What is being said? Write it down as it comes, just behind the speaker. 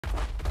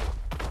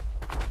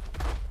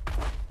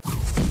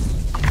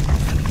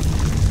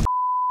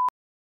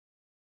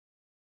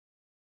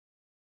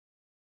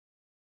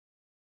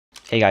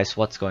Hey guys,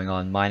 what's going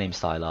on? My name's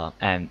Tyler,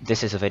 and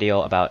this is a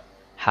video about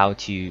how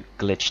to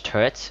glitch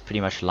turrets,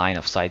 pretty much line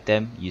of sight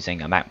them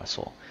using a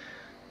Magmasaur.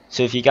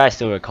 So if you guys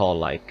still recall,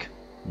 like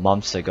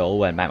months ago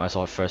when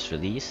Magmasaur first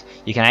released,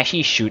 you can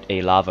actually shoot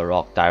a lava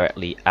rock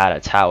directly at a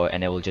tower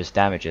and it will just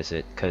damages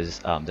it because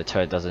the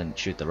turret doesn't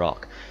shoot the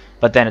rock.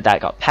 But then that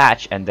got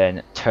patched and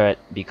then turret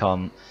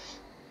become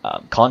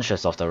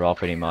conscious of the rock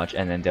pretty much,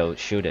 and then they'll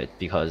shoot it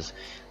because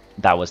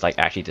that was like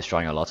actually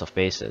destroying a lot of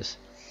bases.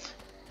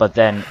 But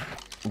then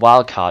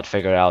Wildcard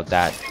figured out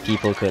that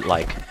people could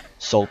like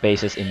soak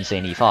bases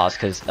insanely fast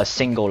because a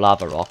single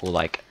lava rock will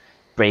like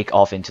break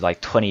off into like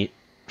 20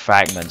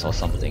 fragments or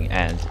something,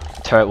 and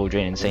turret will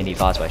drain insanely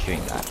fast by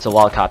shooting that. So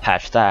Wildcard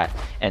patched that,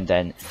 and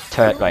then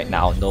turret right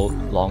now no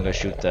longer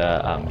shoot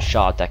the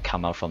shot that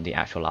come out from the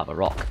actual lava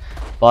rock.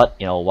 But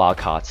you know,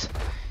 Wildcard's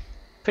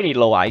pretty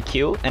low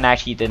IQ and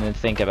actually didn't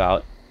think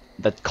about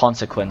the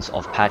consequence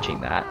of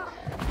patching that.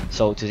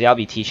 So today I'll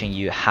be teaching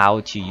you how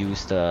to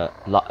use the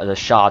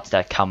shots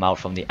that come out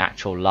from the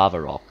actual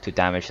lava rock to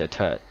damage the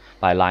turret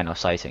by line of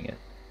sighting it.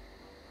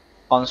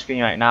 On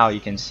screen right now you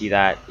can see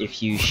that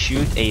if you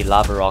shoot a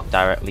lava rock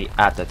directly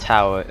at the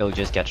tower, it'll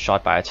just get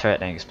shot by a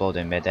turret and explode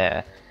in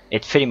midair.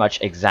 It's pretty much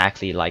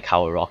exactly like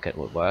how a rocket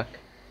would work.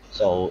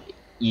 So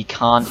you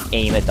can't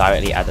aim it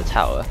directly at the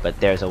tower, but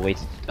there's a way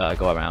to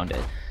go around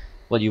it.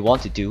 What you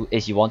want to do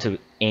is you want to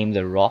aim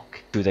the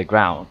rock to the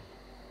ground.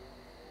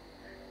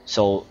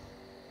 So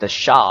the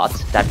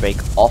shards that break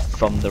off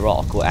from the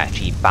rock will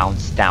actually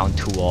bounce down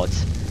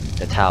towards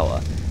the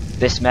tower.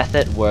 This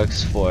method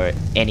works for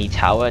any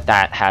tower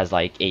that has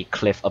like a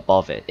cliff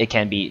above it. It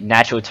can be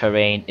natural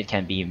terrain, it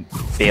can be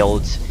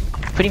built,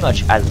 pretty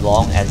much as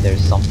long as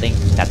there's something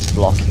that's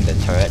blocking the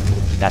turret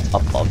that's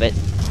above it,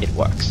 it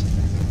works.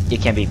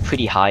 It can be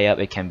pretty high up,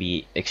 it can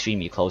be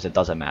extremely close, it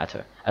doesn't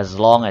matter. As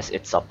long as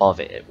it's above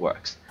it, it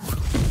works.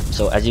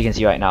 So as you can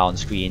see right now on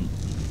screen,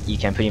 you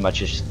can pretty much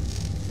just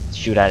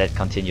shoot at it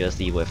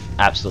continuously with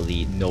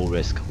absolutely no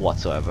risk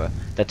whatsoever.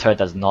 The turret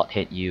does not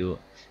hit you,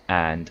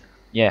 and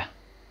yeah,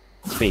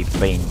 it's pretty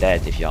brain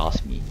dead if you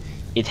ask me.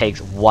 It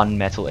takes one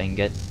metal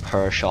ingot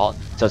per shot,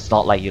 so it's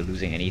not like you're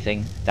losing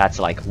anything. That's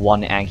like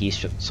one Anki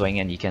swing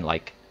and you can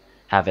like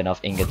have enough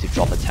ingot to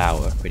drop a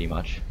tower pretty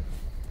much.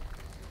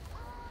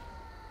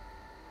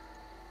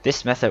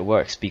 This method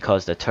works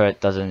because the turret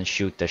doesn't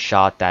shoot the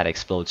shot that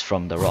explodes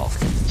from the rock.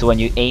 So when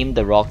you aim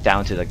the rock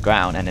down to the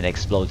ground and it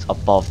explodes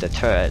above the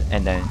turret,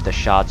 and then the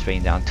shots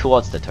rain down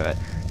towards the turret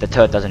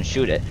doesn't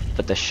shoot it,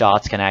 but the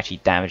shots can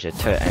actually damage the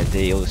turret and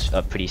deals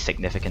a pretty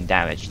significant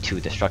damage to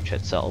the structure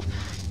itself.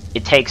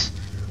 It takes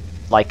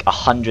like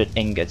 100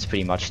 ingots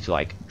pretty much to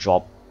like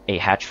drop a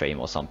hatch frame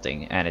or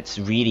something, and it's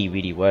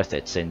really worth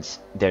it since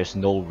there's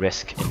no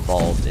risk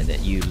involved in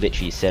it. You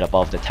literally sit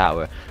above the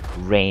tower,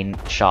 rain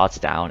shots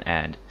down,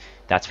 and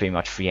that's pretty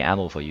much free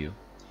ammo for you.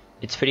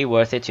 It's pretty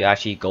worth it to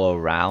actually go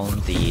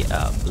around the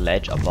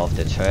ledge above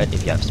the turret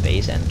if you have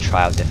space and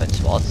try out different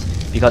spots,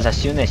 because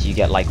as soon as you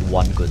get like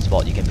one good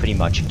spot, you can pretty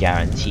much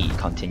guarantee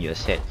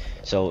continuous hit.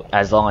 So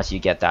as long as you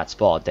get that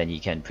spot, then you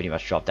can pretty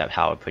much drop that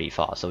tower pretty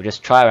fast. So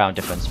just try around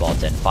different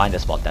spots and find the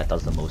spot that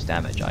does the most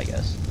damage, I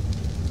guess.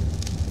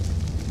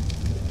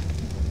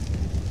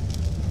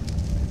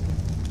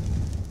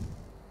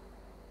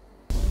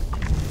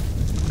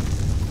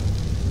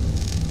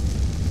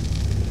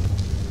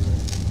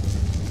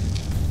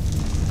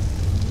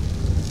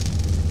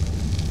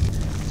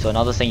 So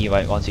another thing you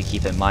might want to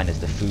keep in mind is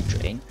the food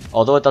drain.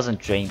 Although it doesn't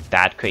drain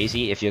that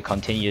crazy, if you're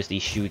continuously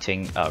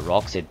shooting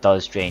rocks, it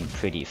does drain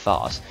pretty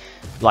fast.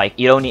 Like,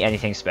 you don't need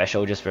anything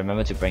special, just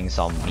remember to bring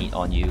some meat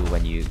on you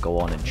when you go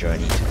on a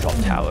journey to drop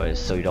towers,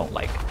 so you don't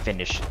like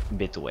finish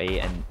midway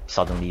and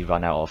suddenly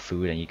run out of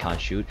food and you can't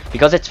shoot.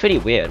 Because it's pretty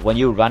weird, when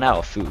you run out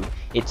of food,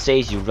 it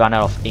says you run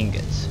out of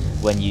ingots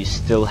when you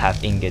still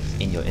have ingots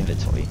in your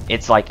inventory.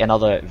 It's like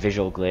another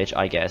visual glitch,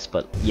 I guess,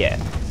 but yeah,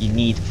 you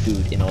need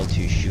food in order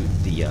to shoot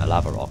the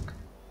lava rock.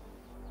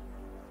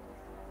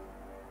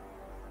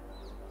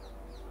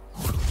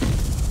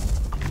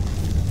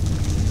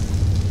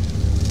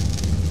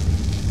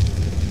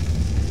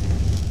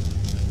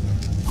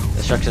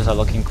 The structures are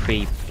looking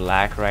pretty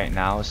black right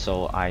now,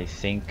 so I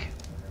think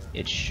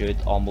it should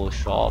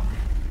almost drop.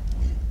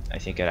 I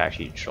think it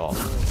actually dropped.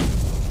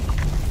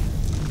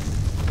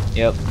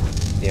 Yep,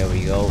 there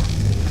we go.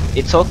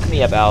 It took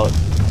me about,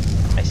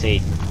 I say,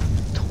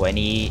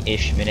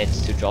 20-ish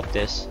minutes to drop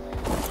this.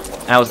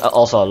 And I was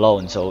also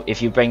alone, so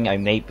if you bring a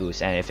mate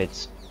boost and if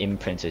it's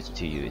imprinted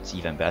to you, it's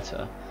even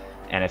better.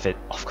 And if it,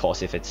 of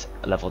course, if it's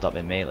leveled up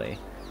in melee.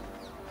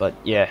 But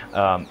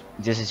yeah,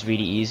 this is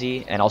really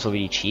easy and also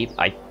really cheap.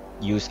 I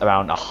used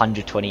around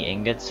 120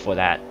 ingots for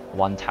that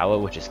one tower,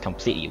 which is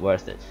completely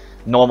worth it.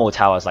 Normal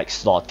towers like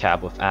slot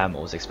cap with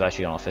ammos,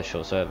 especially on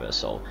official servers,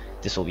 so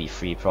this will be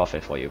free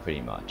profit for you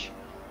pretty much.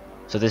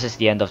 So this is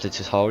the end of the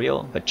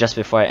tutorial, but just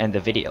before I end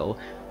the video,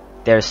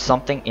 there's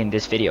something in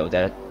this video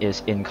that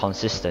is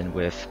inconsistent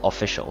with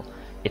official.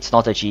 It's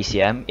not a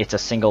GCM, it's a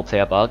single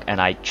player bug, and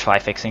I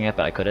tried fixing it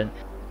but I couldn't.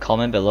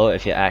 Comment below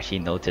if you actually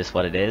noticed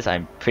what it is.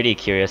 I'm pretty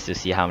curious to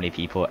see how many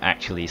people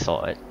actually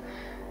saw it.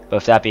 But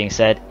with that being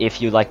said,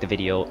 if you like the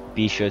video,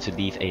 be sure to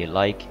leave a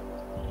like.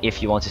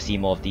 If you want to see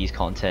more of these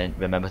content,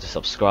 remember to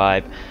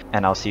subscribe,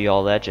 and I'll see you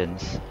all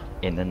legends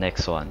in the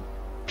next one.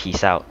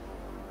 Peace out.